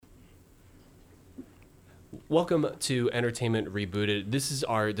Welcome to Entertainment Rebooted. This is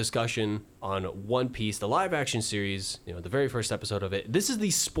our discussion on One Piece, the live action series, the very first episode of it. This is the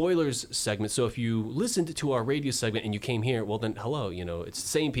spoilers segment. So if you listened to our radio segment and you came here, well then hello, it's the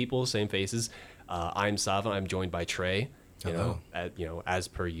same people, same faces. I'm Sava. I'm joined by Trey. Hello. As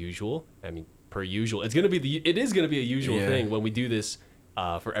per usual. I mean, per usual. It is going to be a usual thing when we do this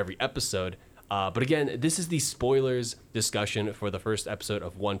for every episode. But again, this is the spoilers discussion for the first episode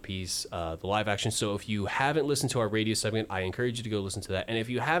of One Piece, the live action. So if you haven't listened to our radio segment, I encourage you to go listen to that. And if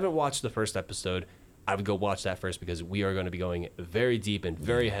you haven't watched the first episode, I would go watch that first because we are going to be going very deep and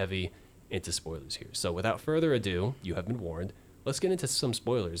very heavy into spoilers here. So without further ado, you have been warned. Let's get into some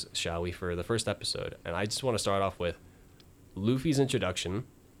spoilers, shall we, for the first episode. And I just want to start off with Luffy's introduction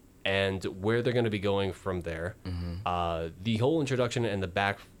and where they're going to be going from there. Mm-hmm. The whole introduction and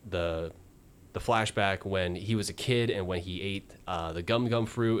the flashback when he was a kid and when he ate the gum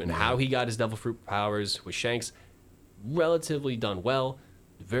fruit and how he got his devil fruit powers with Shanks, relatively done well.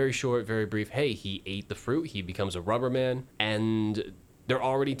 Very short, very brief. Hey, he ate the fruit. He becomes a rubber man. And they're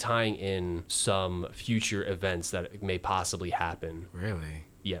already tying in some future events that may possibly happen. Really?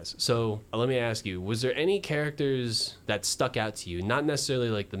 Yes. So let me ask you, was there any characters that stuck out to you? Not necessarily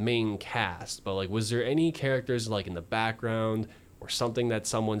like the main cast, but like was there any characters like in the background or something that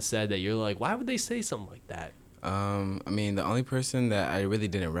someone said that you're like, why would they say something like that? I mean, the only person that I really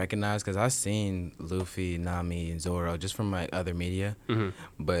didn't recognize, because I've seen Luffy, Nami, and Zoro just from my other media,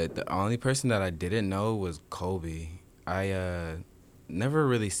 but the only person that I didn't know was Kobe. I never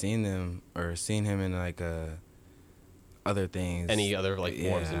really seen him in like other things. Any other like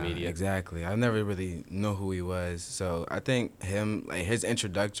forms of media? Exactly. I never really know who he was. So I think him, like his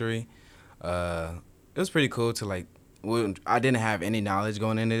introductory, it was pretty cool to like. Well, I didn't have any knowledge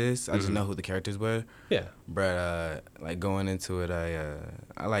going into this. I just know who the characters were. Yeah. But like going into it,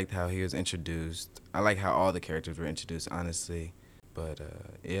 I liked how he was introduced. I like how all the characters were introduced, honestly. But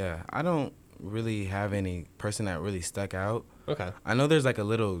yeah, I don't really have any person that really stuck out. Okay. I know there's like a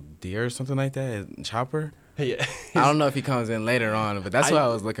little deer or something like that, Chopper. Yeah. I don't know if he comes in later on, but that's what I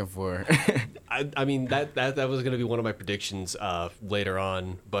was looking for. I mean, that was going to be one of my predictions later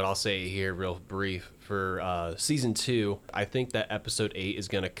on, but I'll say it here real brief. For season 2, I think that episode 8 is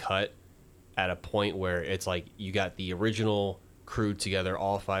going to cut at a point where it's like you got the original crew together,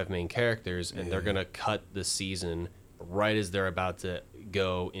 all 5 main characters, and they're going to cut the season right as they're about to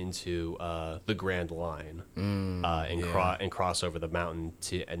go into the Grand Line and cross over the mountain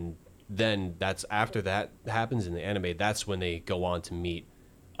and then that's after that happens in the anime. That's when they go on to meet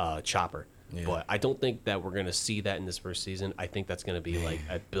Chopper. Yeah. But I don't think that we're gonna see that in this first season. I think that's gonna be like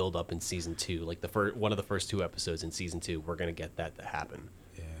a build up in season 2, like one of the first 2 episodes in season 2. We're gonna get that to happen.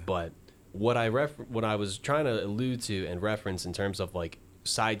 Yeah. But what I was trying to allude to and reference in terms of like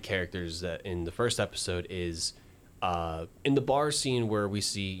side characters that in the first episode is in the bar scene where we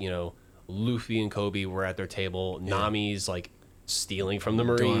see Luffy and Kobe were at their table. Yeah. Nami's like stealing from the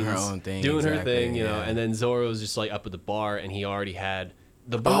Marines, doing her own thing, her thing, and then Zoro's just like up at the bar, and he already had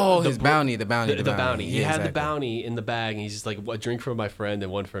the bounty. He had the bounty in the bag, and he's just like, "A drink for my friend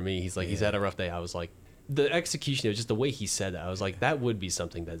and one for me." He's like, he's had a rough day. I was like, the execution of just the way he said that, I was like, that would be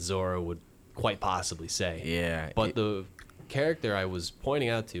something that Zoro would quite possibly say. Yeah. But the character I was pointing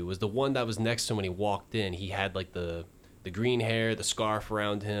out to was the one that was next to him when he walked in. He had like the green hair, the scarf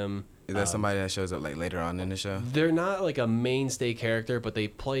around him. Is that somebody that shows up like later on in the show? They're not like a mainstay character, but they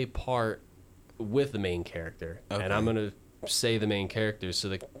play part with the main character. Okay. And I'm gonna say the main character.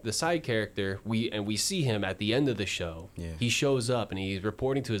 So the side character, we see him at the end of the show. Yeah. He shows up and he's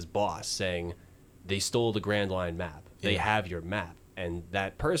reporting to his boss saying they stole the Grand Line map. They have your map. And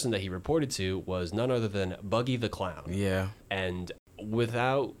that person that he reported to was none other than Buggy the Clown. Yeah. And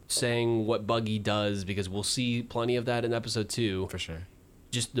without saying what Buggy does, because we'll see plenty of that in episode 2. For sure.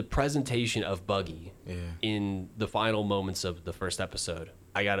 Just the presentation of Buggy in the final moments of the first episode.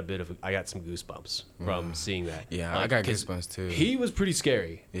 I got some goosebumps from seeing that. Yeah, I got goosebumps too. He was pretty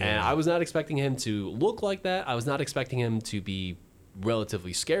scary. Yeah. And I was not expecting him to look like that. I was not expecting him to be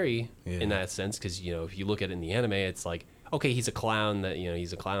relatively scary in that sense. Because, if you look at it in the anime, it's like, okay, he's a clown that,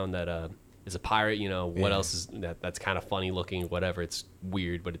 is a pirate. What else is that's kind of funny looking, whatever. It's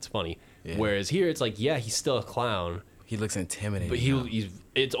weird, but it's funny. Yeah. Whereas here, it's like, he's still a clown. He looks intimidating. But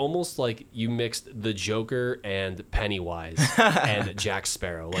it's almost like you mixed the Joker and Pennywise and Jack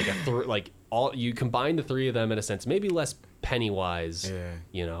Sparrow. You combine the 3 of them in a sense, maybe less Pennywise,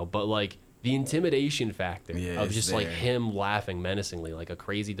 but like the intimidation factor of just like him laughing menacingly like a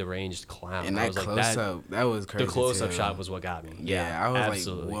crazy deranged clown. And that close-up, that was crazy. The close-up shot was what got me. Yeah, I was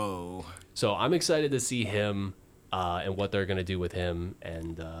absolutely. Like, whoa. So I'm excited to see him and what they're going to do with him,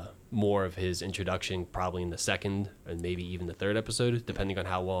 and more of his introduction probably in the second and maybe even the third episode, depending on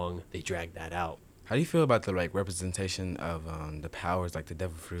how long they drag that out. How do you feel about the like representation of the powers, like the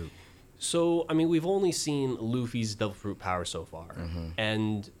devil fruit? So, I mean, we've only seen Luffy's devil fruit power so far,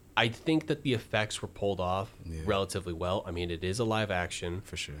 and I think that the effects were pulled off relatively well. I mean, it is a live action.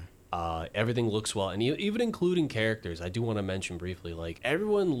 For sure. Everything looks well, and even including characters, I do want to mention briefly, like,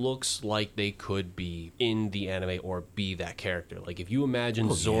 everyone looks like they could be in the anime or be that character. Like, if you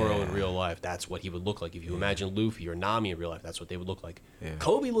imagine Zoro in real life, that's what he would look like. If you imagine Luffy or Nami in real life, that's what they would look like.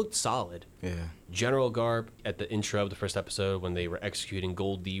 Kobe looked solid. General Garp at the intro of the first episode when they were executing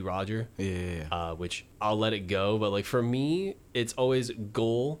Gold D Roger. Which I'll let it go, but like for me, it's always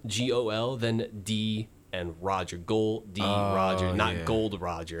Gol, Gol, then D and Roger. Gold D Roger, not Gold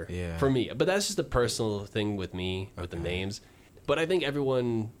Roger. For me. But that's just a personal thing with me with the names. But I think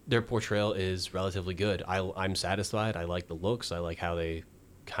everyone, their portrayal is relatively good. I'm satisfied. I like the looks. I like how they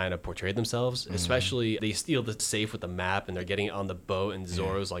kind of portray themselves, especially they steal the safe with the map and they're getting it on the boat, and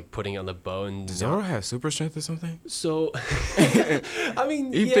Zoro's like putting it on the boat. And does Zoro have super strength or something? So I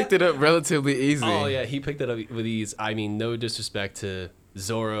mean, he picked it up relatively easy. Oh yeah, he picked it up with ease. I mean, no disrespect to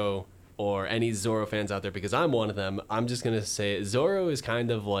Zoro or any Zoro fans out there, because I'm one of them. I'm just gonna say Zoro is kind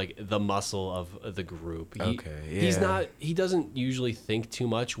of like the muscle of the group. He doesn't usually think too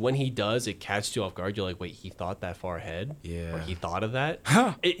much. When he does, it catches you off guard. You're like, wait, he thought that far ahead? Or he thought of that?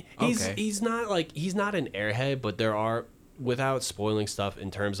 He's not an airhead, but there are, without spoiling stuff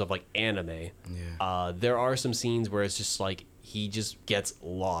in terms of like anime, there are some scenes where it's just like he just gets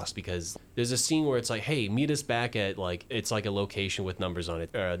lost, because there's a scene where it's like, hey, meet us back at like, it's like a location with numbers on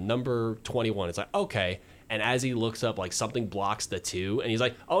it, number 21. It's like, okay. And as he looks up, like something blocks the 2, and he's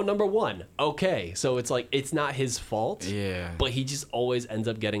like, oh, number 1. Okay. So it's like, it's not his fault. But he just always ends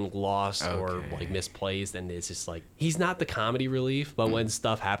up getting lost or like misplaced. And it's just like, he's not the comedy relief. But when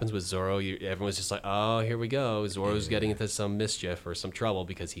stuff happens with Zoro, everyone's just like, oh, here we go. Zoro's getting into some mischief or some trouble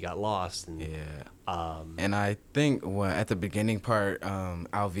because he got lost. And, and I think at the beginning part,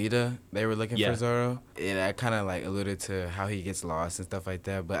 Alvida, they were looking for Zoro. And I kind of like alluded to how he gets lost and stuff like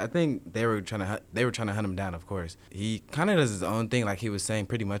that. But I think they were trying to hunt him down. Of course, he kind of does his own thing, like he was saying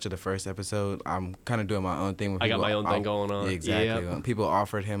pretty much of the first episode. I'm kind of doing my own thing. I got my own thing going on. Exactly. People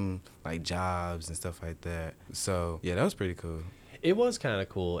offered him like jobs and stuff like that. So yeah, that was pretty cool. It was kind of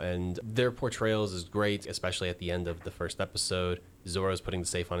cool, and their portrayals is great, especially at the end of the first episode. Zoro's putting the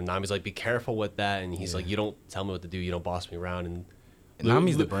safe on, and Nami's like, be careful with that, and he's like, you don't tell me what to do, you don't boss me around. And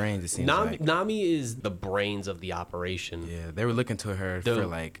Nami's the brains, it seems like. Nami is the brains of the operation. Yeah, they were looking to her for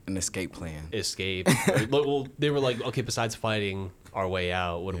like an escape plan. Well, they were like, okay, besides fighting our way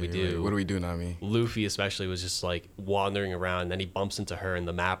out, what do we do? Like, what do we do, Nami? Luffy especially was just like wandering around, and then he bumps into her in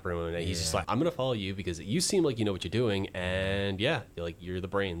the map room, and he's just like, I'm gonna follow you because you seem like you know what you're doing, and you're the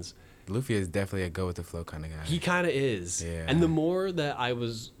brains. Luffy is definitely a go with the flow kind of guy. He kind of is. Yeah. And the more that I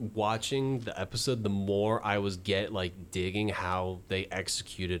was watching the episode, the more I was digging how they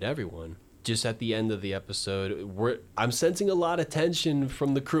executed everyone. Just at the end of the episode, I'm sensing a lot of tension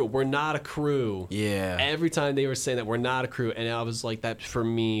from the crew. We're not a crew. Yeah. Every time they were saying that we're not a crew, and I was like, that for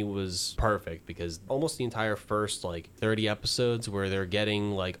me was perfect, because almost the entire first 30 episodes where they're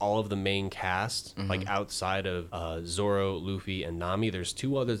getting all of the main cast, outside of Zoro, Luffy, and Nami, there's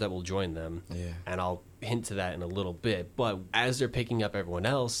 2 others that will join them. Yeah. And I'll hint to that in a little bit. But as they're picking up everyone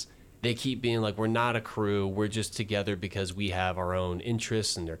else, they keep being like, we're not a crew, we're just together because we have our own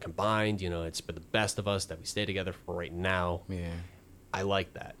interests and they're combined. It's for the best of us that we stay together for right now. Yeah. I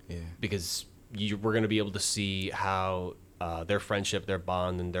like that. Yeah. Because we're going to be able to see how their friendship, their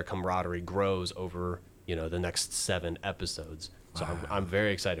bond, and their camaraderie grows over, the next 7 episodes. So I'm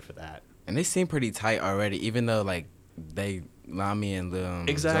very excited for that. And they seem pretty tight already, even though Nami and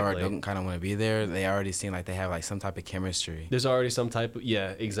Zoro don't kind of want to be there. They already seem like they have some type of chemistry. There's already some type of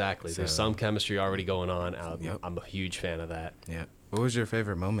exactly. So, there's some chemistry already going on. I'm a huge fan of that. Yeah. What was your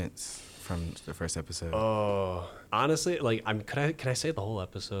favorite moments from the first episode? Oh, honestly, can I say the whole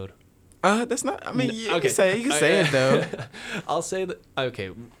episode? That's not. I mean, you can say it though. I'll say that. Okay,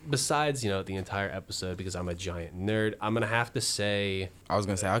 besides the entire episode, because I'm a giant nerd, I'm gonna have to say. I was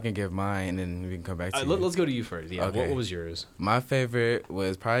gonna say I can give mine, and then we can come back to. Let's go to you first. Yeah. Okay. What was yours? My favorite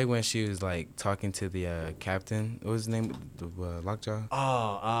was probably when she was talking to the captain. What was his name? The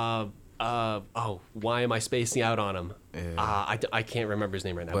Lockjaw. Why am I spacing out on him? Yeah. I can't remember his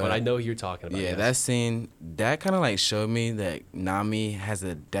name right now, but I know who you're talking about. Yeah, that scene, that kind of showed me that Nami has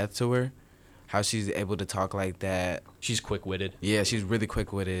a depth to her, how she's able to talk like that. She's quick-witted. Yeah, she's really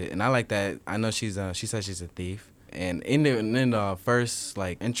quick-witted, and I like that. I know she says she's a thief, and in the first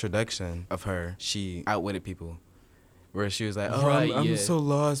introduction of her, she outwitted people. where she was like, "Oh, Right, I'm yeah. so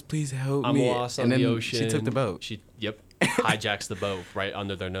lost. Please help I'm me." lost on and then the ocean. She took the boat. She hijacks the boat right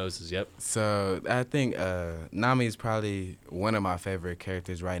under their noses. Yep. So I think Nami is probably one of my favorite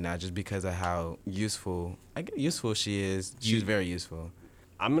characters right now, just because of how useful she is. She's very useful.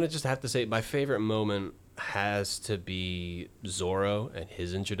 I'm gonna just have to say my favorite moment has to be Zoro and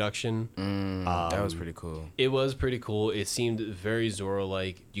his introduction. That was pretty cool. It was pretty cool. It seemed very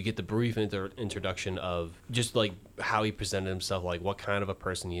Zoro-like. You get the brief introduction of just like how he presented himself, like what kind of a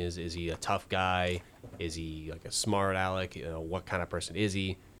person he is. Is he a tough guy? Is he like a smart aleck? You know, what kind of person is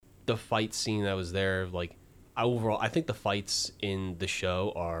he? The fight scene that was there, like overall, I think the fights in the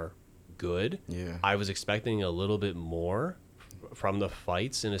show are good. Yeah. I was expecting a little bit more from the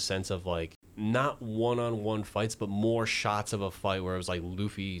fights in a sense of like not one-on-one fights, but more shots of a fight where it was like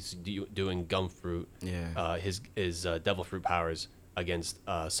Luffy's doing gum fruit, his devil fruit powers against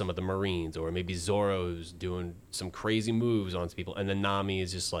some of the Marines, or maybe Zoro's doing some crazy moves onto people, and then Nami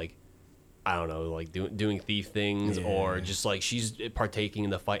is just like, I don't know, like doing thief things, or just like she's partaking in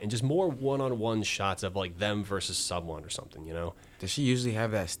the fight, and just more one-on-one shots of like them versus someone or something, you know? Does she usually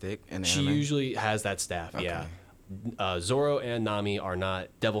have that stick in the She anime? usually has that staff, Okay. yeah. Zoro and Nami are not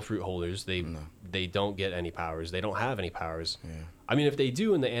devil fruit holders. They don't get any powers. They don't have any powers. Yeah. I mean, if they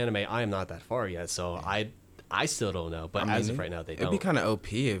do in the anime, I am not that far yet, so I still don't know. But as of right now, they don't. It'd be kind of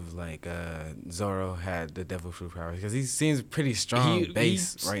OP if like Zoro had the devil fruit powers, because he seems pretty strong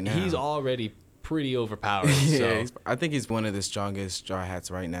right now. He's already pretty overpowered. Yeah, so. I think he's one of the strongest Straw Hats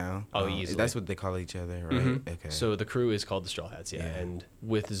right now. Oh, easily. That's what they call each other, right? Mm-hmm. Okay. So the crew is called the Straw Hats, yeah. And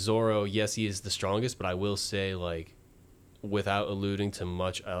with Zoro, yes, he is the strongest, but I will say, like, without alluding to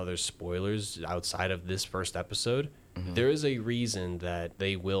much other spoilers outside of this first episode, there is a reason that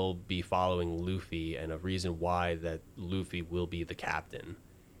they will be following Luffy, and a reason why that Luffy will be the captain.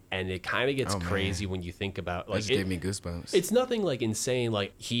 And it kind of gets crazy when you think about, like, that just gave me goosebumps. It's nothing like insane,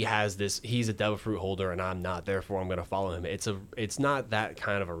 like he's a devil fruit holder and I'm not, therefore I'm gonna follow him. It's not that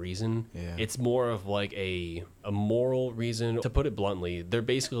kind of a reason. Yeah. It's more of like a moral reason. To put it bluntly, they're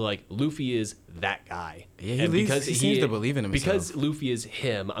basically like, Luffy is that guy. Yeah, and because he seems to believe in himself. Because Luffy is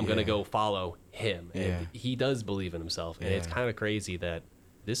him, I'm gonna go follow him. And Yeah. he does believe in himself. And it's kind of crazy that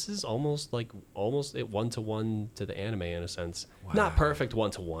this is almost one-to-one to the anime in a sense. Wow. Not perfect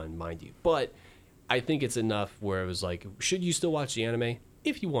one-to-one, mind you, but I think it's enough where it was like, should you still watch the anime?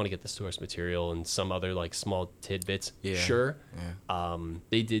 If you want to get the source material and some other like small tidbits, sure. Yeah.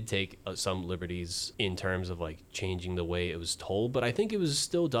 They did take some liberties in terms of like changing the way it was told, but I think it was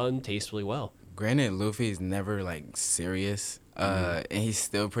still done tastefully well. Granted, Luffy's never like serious, and he's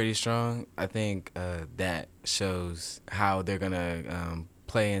still pretty strong. I think that shows how they're gonna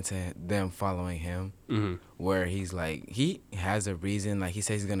play into them following him, where he's like, he has a reason, like he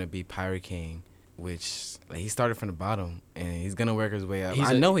says he's gonna be Pirate King, which like he started from the bottom and he's gonna work his way up.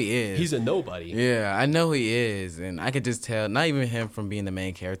 I know he is. He's a nobody. Yeah, I know he is, and I could just tell, not even him from being the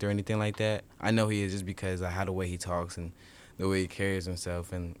main character or anything like that. I know he is just because of how the way he talks and the way he carries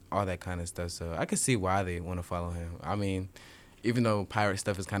himself and all that kind of stuff. So I could see why they want to follow him. I mean, even though pirate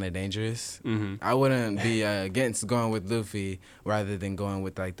stuff is kind of dangerous, I wouldn't be against going with Luffy rather than going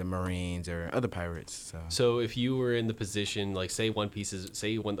with like the Marines or other pirates. So if you were in the position, like say the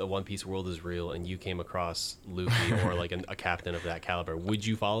One Piece world is real, and you came across Luffy or like a captain of that caliber, would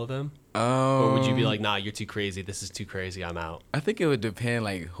you follow them? Or would you be like, nah, you're too crazy. This is too crazy. I'm out. I think it would depend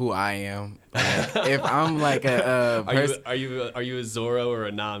like who I am. Like, if I'm like a person, are you a Zoro or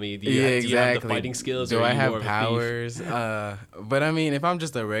a Nami? Do exactly. Do you have the fighting skills? Do or I are you have more of a powers? But I mean, if I'm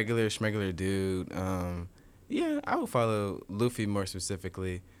just a regular schmegular dude, yeah, I would follow Luffy more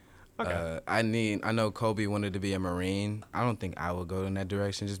specifically. Okay. I know Kobe wanted to be a Marine. I don't think I would go in that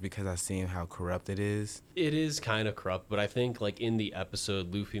direction just because I've seen how corrupt it is. It is kind of corrupt, but I think like in the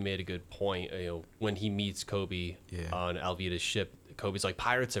episode, Luffy made a good point. You know, when he meets Kobe on Alvida's ship, Kobe's like,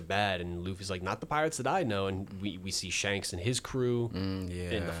 pirates are bad, and Luffy's like, not the pirates that I know. And we see Shanks and his crew in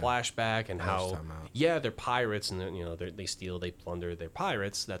the flashback, and how they're pirates, and you know they steal, they plunder, they're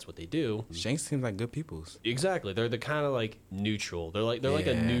pirates. That's what they do. Shanks seems like good peoples. Exactly, they're the kind of like neutral. They're like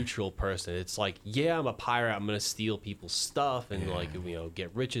a neutral person. It's like, yeah, I'm a pirate. I'm gonna steal people's stuff and like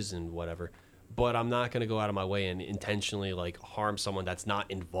get riches and whatever. But I'm not gonna go out of my way and intentionally like harm someone that's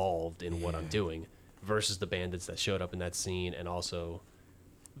not involved in what I'm doing. Versus the bandits that showed up in that scene. And also,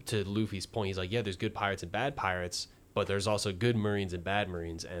 to Luffy's point, he's like, yeah, there's good pirates and bad pirates, but there's also good Marines and bad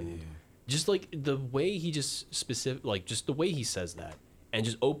Marines. And just like the way he just just the way he says that, and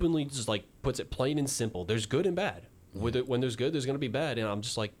just openly just like puts it plain and simple. There's good and bad. When there's good, there's gonna be bad. And I'm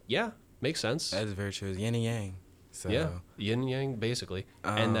just like, yeah, makes sense. That is very true. It's yin and yang. So yeah, yin and yang basically,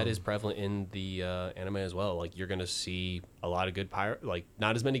 and that is prevalent in the anime as well. Like you're gonna see a lot of good pirate, like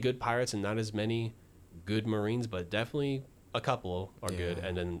not as many good pirates and not as many good Marines, but definitely a couple are good,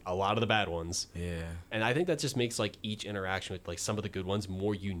 and then a lot of the bad ones. Yeah. And I think that just makes like each interaction with like some of the good ones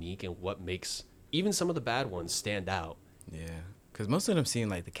more unique, and what makes even some of the bad ones stand out. Yeah, because most of them seem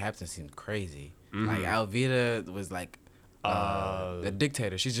like the captain seemed crazy. Like Alvida was like a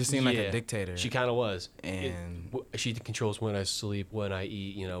dictator. She just seemed like a dictator. She kind of was. And she controls when I sleep, when I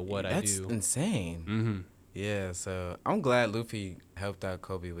eat, what I do. That's insane. Yeah, so I'm glad Luffy helped out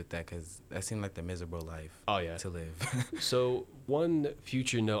Kobe with that, because that seemed like the miserable life to live. So one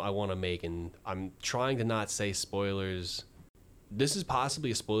future note I want to make, and I'm trying to not say spoilers. This is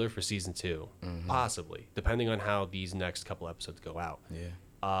possibly a spoiler for season 2, possibly, depending on how these next couple episodes go out. Yeah.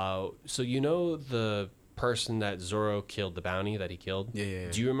 So the person that Zoro killed, the bounty that he killed. Yeah.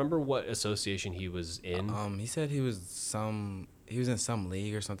 Do you remember what association he was in? He said he was in some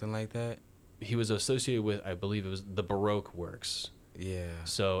league or something like that. He was associated with, I believe it was the Baroque Works. Yeah.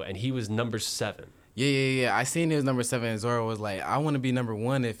 So, and he was number 7. Yeah. I seen it was number 7, and Zoro was like, I want to be number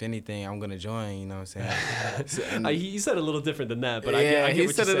 1. If anything, I'm gonna join. You know what I'm saying? He said a little different than that, but yeah, I get he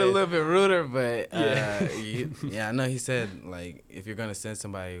what said you're it saying. a little bit ruder, but yeah, I know he said like if you're gonna send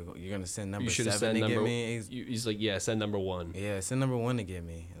somebody, you're gonna send number 7 to get me. He's like, yeah, send number 1. Yeah, send number 1 to get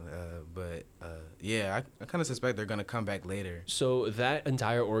me. But yeah, I kind of suspect they're gonna come back later. So that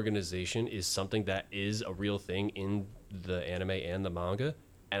entire organization is something that is a real thing in the anime and the manga.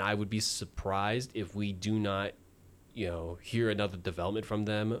 And I would be surprised if we do not, hear another development from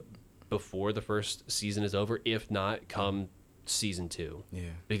them before the first season is over. If not, come season 2. Yeah.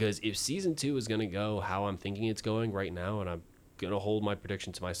 Because if season 2 is going to go how I'm thinking it's going right now, and I'm going to hold my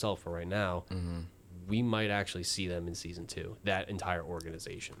prediction to myself for right now, we might actually see them in season 2, that entire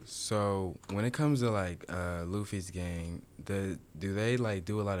organization. So when it comes to like Luffy's gang, do they like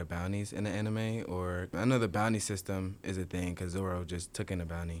do a lot of bounties in the anime? Or I know the bounty system is a thing because Zoro just took in a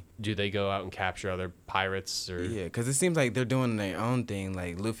bounty. Do they go out and capture other pirates? Or Yeah, because it seems like they're doing their own thing.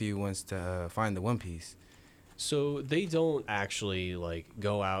 Like Luffy wants to find the One Piece. So they don't actually like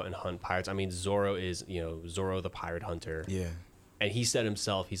go out and hunt pirates. I mean, Zoro is, Zoro the pirate hunter. Yeah. And he said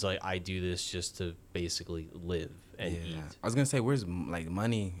himself, he's like, I do this just to basically live and eat. I was gonna say, where's like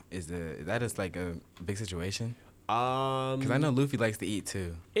money? Is that is like a big situation? Because I know Luffy likes to eat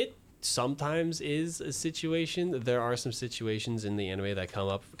too. It sometimes is a situation. There are some situations in the anime that come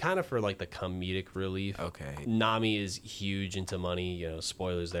up kind of for like the comedic relief. Okay. Nami is huge into money,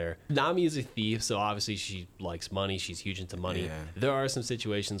 spoilers there. Nami is a thief, so obviously she likes money. She's huge into money. Yeah. There are some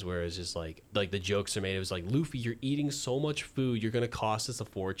situations where it's just like the jokes are made. It was like, Luffy, you're eating so much food, you're going to cost us a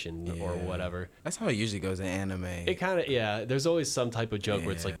fortune or whatever. That's how it usually goes in anime. It kind of, there's always some type of joke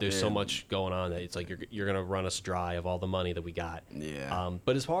where it's like there's so much going on that it's like you're going to run us dry of all the money that we got. Yeah.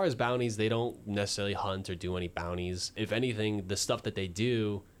 But as far as bounties, they don't necessarily hunt or do any bounties. If anything, the stuff that they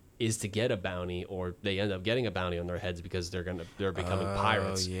do is to get a bounty, or they end up getting a bounty on their heads because they're becoming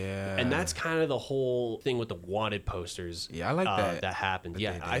pirates. Yeah. And that's kind of the whole thing with the wanted posters. Yeah, I like that. That happened. That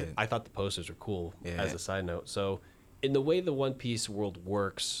Yeah, I thought the posters were cool. Yeah. As a side note. So, in the way the One Piece world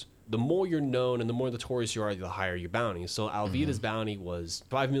works, the more you're known and the more notorious you are, the higher your bounty. So Alvida's bounty was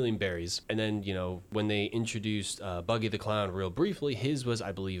 5 million berries. And then, when they introduced Buggy the Clown real briefly, his was,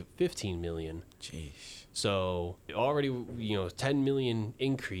 I believe, 15 million. Jeez. So already, 10 million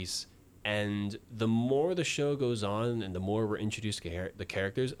increase. And the more the show goes on and the more we're introduced to the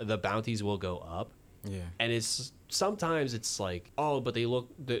characters, the bounties will go up. Yeah. And sometimes it's like, oh, but they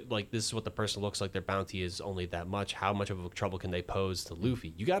look like this is what the person looks like. Their bounty is only that much. How much of a trouble can they pose to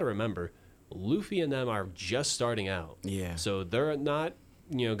Luffy? You got to remember, Luffy and them are just starting out. Yeah. So they're not,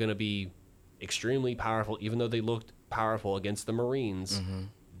 going to be extremely powerful, even though they looked powerful against the Marines.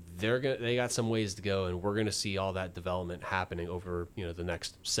 They got some ways to go, and we're gonna see all that development happening over the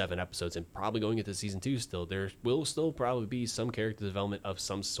next 7 episodes, and probably going into season 2. Still, there will still probably be some character development of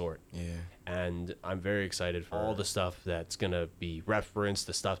some sort. Yeah. And I'm very excited for all the stuff that's gonna be referenced,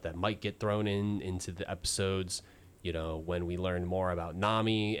 the stuff that might get thrown into the episodes. When we learn more about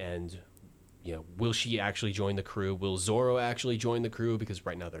Nami, and will she actually join the crew? Will Zoro actually join the crew? Because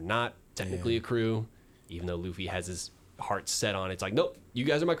right now they're not technically a crew, even though Luffy has his heart set on it. It's like, nope, you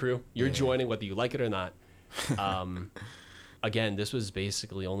guys are my crew. You're joining whether you like it or not. Again, this was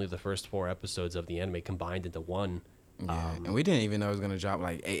basically only the first 4 episodes of the anime combined into one. Yeah, and we didn't even know it was gonna drop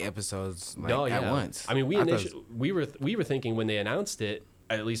like 8 episodes at once. I mean, we were thinking when they announced it,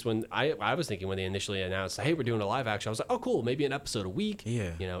 at least when I was thinking when they initially announced, hey, we're doing a live action, I was like, oh, cool, maybe an episode a week.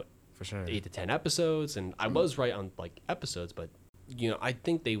 Yeah, for sure. 8 to 10 episodes, and I was right on like episodes, but I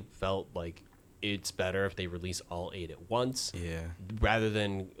think they felt like it's better if they release all 8 at once. Yeah. Rather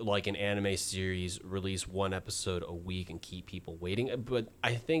than like an anime series, release one episode a week and keep people waiting. But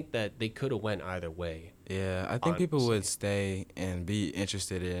I think that they could have went either way. Yeah, I think people would stay and be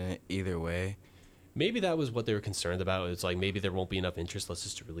interested in it either way. Maybe that was what they were concerned about. It's like maybe there won't be enough interest. Let's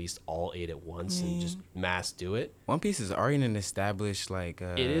just release all 8 at once and just mass do it. One Piece is already an established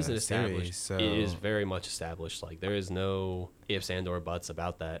it is an established. Series, so. It is very much established. Like there is no ifs and or buts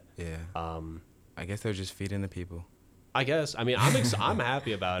about that. Yeah. I guess they're just feeding the people. I guess. I mean, I'm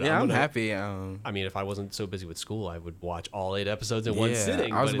happy about it. Yeah, I'm happy. I mean, if I wasn't so busy with school, I would watch all 8 episodes in one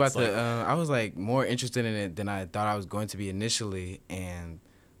sitting. I was about to. I was like more interested in it than I thought I was going to be initially, and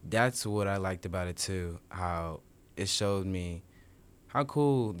that's what I liked about it too. How it showed me how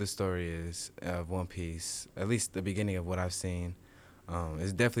cool the story is of One Piece. At least the beginning of what I've seen.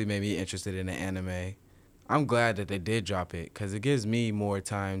 It's definitely made me interested in the anime. I'm glad that they did drop it because it gives me more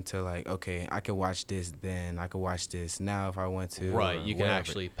time to like, okay, I can watch this then. I can watch this now if I want to. Right, you can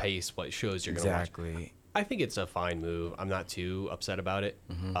actually pace what shows you're going to watch. Exactly. I think it's a fine move. I'm not too upset about it.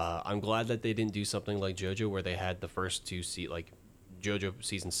 Mm-hmm. I'm glad that they didn't do something like JoJo where they had the first 2 like JoJo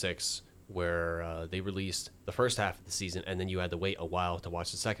season 6 where they released the first half of the season and then you had to wait a while to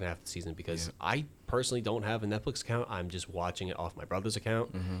watch the second half of the season because I personally don't have a Netflix account. I'm just watching it off my brother's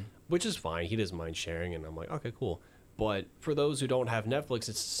account, which is fine. He doesn't mind sharing, and I'm like, okay, cool. But for those who don't have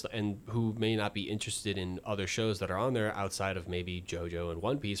Netflix and who may not be interested in other shows that are on there outside of maybe JoJo and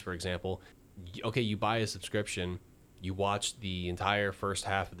One Piece, for example, okay, you buy a subscription, you watch the entire first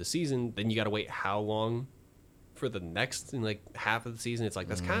half of the season, then you got to wait how long for the next half of the season? It's like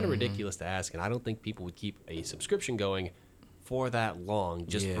that's kind of ridiculous to ask, and I don't think people would keep a subscription going for that long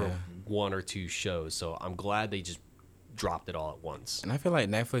just for 1 or 2 shows. So I'm glad they just dropped it all at once. And I feel like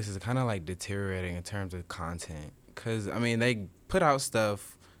Netflix is kind of like deteriorating in terms of content because I mean they put out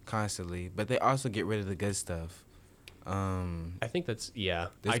stuff constantly, but they also get rid of the good stuff. I think that's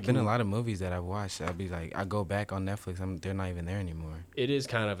There's been a lot of movies that I've watched. I'll be like, I go back on Netflix, they're not even there anymore. It is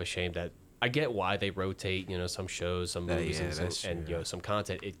kind of a shame that. I get why they rotate, some shows, some movies, and some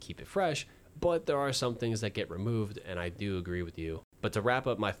content, keep it fresh. But there are some things that get removed, and I do agree with you. But to wrap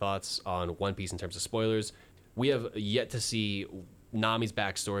up my thoughts on One Piece in terms of spoilers, we have yet to see Nami's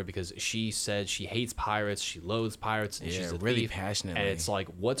backstory because she said she hates pirates, she loathes pirates, and she's a really thief. Passionately. And it's like,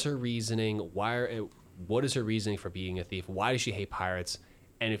 what's her reasoning? What is her reasoning for being a thief? Why does she hate pirates?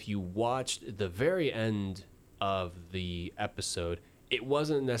 And if you watched the very end of the episode, it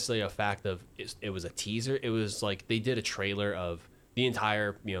wasn't necessarily a fact of it was a teaser. It was like they did a trailer of the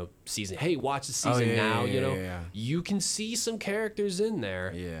entire season. Hey, watch the season now. You can see some characters in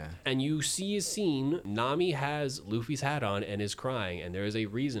there. Yeah. And you see a scene. Nami has Luffy's hat on and is crying, and there is a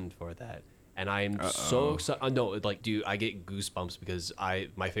reason for that. And I am so excited. No, dude, I get goosebumps because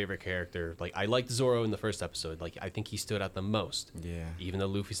my favorite character. I liked Zoro in the first episode. I think he stood out the most. Yeah. Even though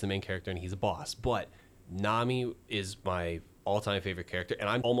Luffy's the main character and he's a boss, but Nami is my all-time favorite character, and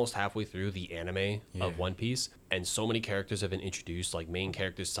I'm almost halfway through the anime of One Piece, and so many characters have been introduced, like main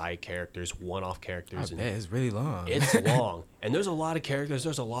characters, side characters, one-off characters. I bet it's really long. It's long, and there's a lot of characters.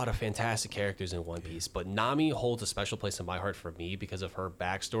 There's a lot of fantastic characters in One Piece, but Nami holds a special place in my heart for me because of her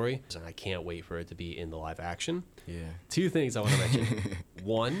backstory, and I can't wait for it to be in the live action. Yeah. 2 things I want to mention.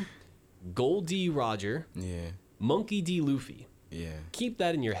 1, Gold D. Roger. Yeah. Monkey D. Luffy. Yeah. Keep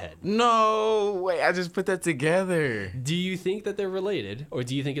that in your head. No, wait, I just put that together. Do you think that they're related, or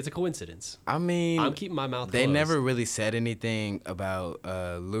do you think it's a coincidence? I mean, I'm keeping my mouth closed. They never really said anything about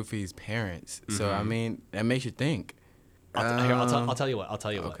Luffy's parents, so I mean, that makes you think. I'll tell you what.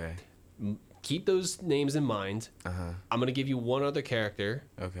 Okay. Keep those names in mind. I'm gonna give you one other character.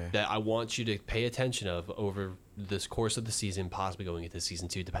 Okay. That I want you to pay attention of over this course of the season, possibly going into season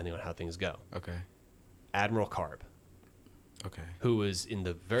 2, depending on how things go. Okay. Admiral Carb. Okay. Who was in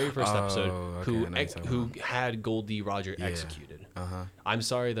the very first episode, who had Gold D. Roger executed. I'm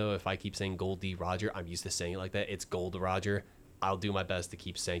sorry, though, if I keep saying Gold D. Roger. I'm used to saying it like that. It's Gold Roger. I'll do my best to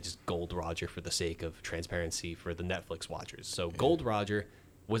keep saying just Gold Roger for the sake of transparency for the Netflix watchers. So Gold Roger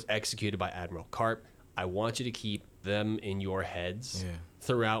was executed by Admiral Carp. I want you to keep them in your heads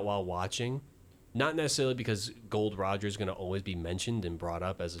throughout while watching. Not necessarily because Gold Roger is going to always be mentioned and brought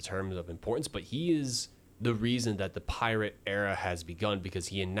up as a term of importance, but he is the reason that the pirate era has begun, because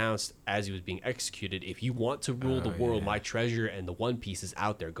he announced as he was being executed, if you want to rule the world, my treasure and the One Piece is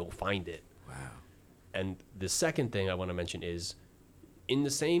out there, go find it. Wow. And the second thing I want to mention is, in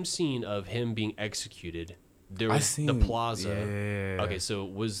the same scene of him being executed, there was the plaza. Yeah. Okay, so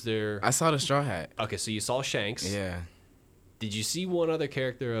was there... I saw the Straw Hat. Okay, so you saw Shanks. Yeah. Did you see one other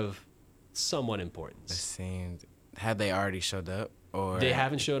character of somewhat importance? It seemed... Had they already showed up? Or They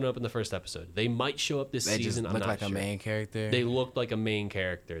haven't shown up in the first episode. They might show up this they season. just I'm look not like sure. a main character. They looked like a main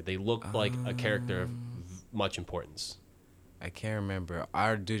character. They looked like a character of much importance. I can't remember.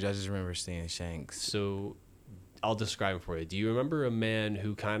 I just remember seeing Shanks. So I'll describe him for you. Do you remember a man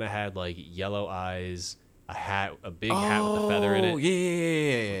who kind of had like yellow eyes, a big hat with a feather in it?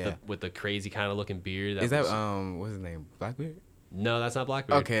 Yeah. With the crazy kind of looking beard. Is that what's his name? Blackbeard? No, that's not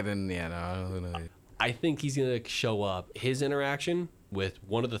Blackbeard. Okay, then yeah, no, I don't know who knows. I think he's gonna show up. His interaction with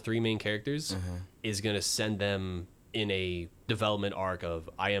one of the three main characters is gonna send them in a development arc of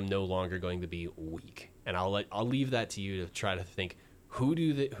I am no longer going to be weak. And I'll leave that to you to try to think who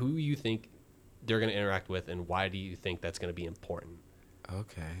you think they're gonna interact with and why do you think that's gonna be important.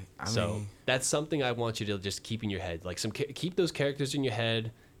 Okay. I mean, that's something I want you to just keep in your head. Like keep those characters in your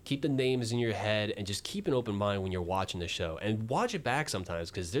head, keep the names in your head, and just keep an open mind when you're watching the show. And watch it back sometimes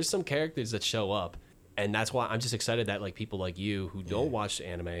because there's some characters that show up. And that's why I'm just excited that like people like you who don't watch the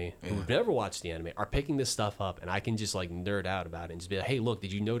anime, who've never watched the anime, are picking this stuff up, and I can just like nerd out about it and just be like, hey, look,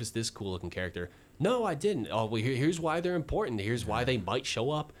 did you notice this cool looking character? No, I didn't. Oh, well, here's why they're important. Here's why they might show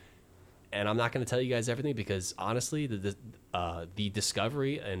up. And I'm not going to tell you guys everything because honestly, the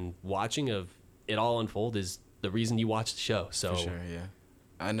discovery and watching of it all unfold is the reason you watch the show. So for sure, yeah.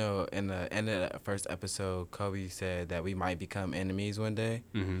 I know in the end of the first episode, Kobe said that we might become enemies one day.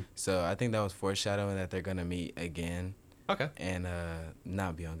 Mm-hmm. So I think that was foreshadowing that they're going to meet again. Okay. And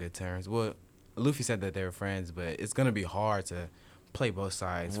not be on good terms. Well, Luffy said that they were friends, but it's going to be hard to play both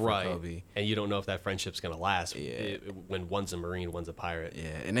sides for Kobe. And you don't know if that friendship's going to last yeah. When one's a Marine, one's a pirate.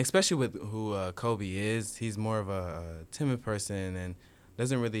 Yeah, and especially with who Kobe is, he's more of a timid person and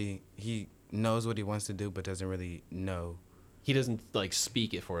he knows what he wants to do, but doesn't really know. He doesn't like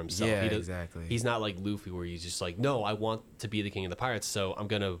speak it for himself. Yeah, exactly. He's not like Luffy where he's just like, no, I want to be the king of the pirates, so I'm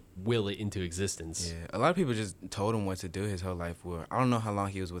going to will it into existence. Yeah, a lot of people just told him what to do his whole life. Well, I don't know how long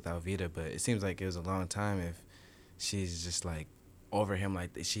he was with Alvida, but it seems like it was a long time if she's just like over him,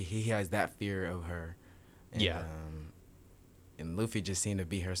 like he has that fear of her. And, yeah. And Luffy just seemed to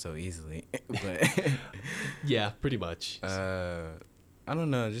beat her so easily. But yeah, pretty much. I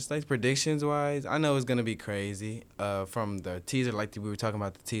don't know, just like predictions wise, I know it's gonna be crazy. From the teaser, like we were talking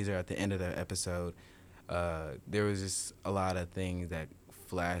about the teaser at the end of the episode, there was just a lot of things that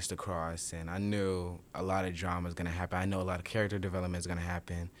flashed across, and I knew a lot of drama is gonna happen. I know a lot of character development is gonna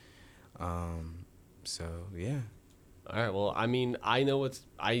happen. So yeah. All right. Well, I mean, I know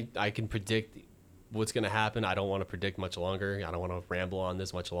I can predict what's going to happen. I don't want to predict much longer. I don't want to ramble on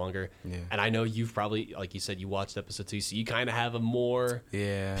this much longer. Yeah. And I know you've probably, like you said, you watched episode 2, so you kind of have a more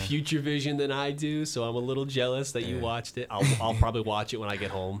future vision than I do. So I'm a little jealous that you watched it. I'll probably watch it when I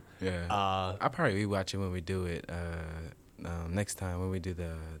get home. Yeah. I'll probably rewatch it when we do it next time, when we do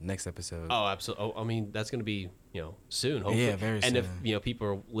the next episode. Oh, absolutely. Oh, I mean, that's going to be, soon, hopefully. Yeah, very soon. And if, people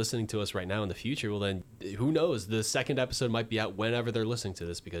are listening to us right now in the future, well, then who knows? The second episode might be out whenever they're listening to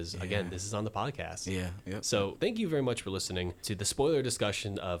this because, again, this is on the podcast. Yeah. Yep. So thank you very much for listening to the spoiler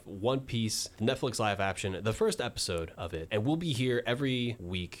discussion of One Piece, Netflix live action, the first episode of it. And we'll be here every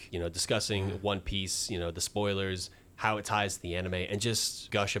week, discussing One Piece, the spoilers, how it ties to the anime, and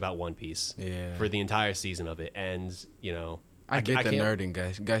just gush about One Piece for the entire season of it. And, I get the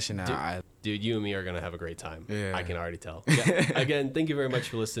nerding gushing out. Dude, you and me are going to have a great time. Yeah. I can already tell. Again, thank you very much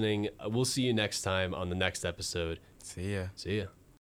for listening. We'll see you next time on the next episode. See ya. See ya.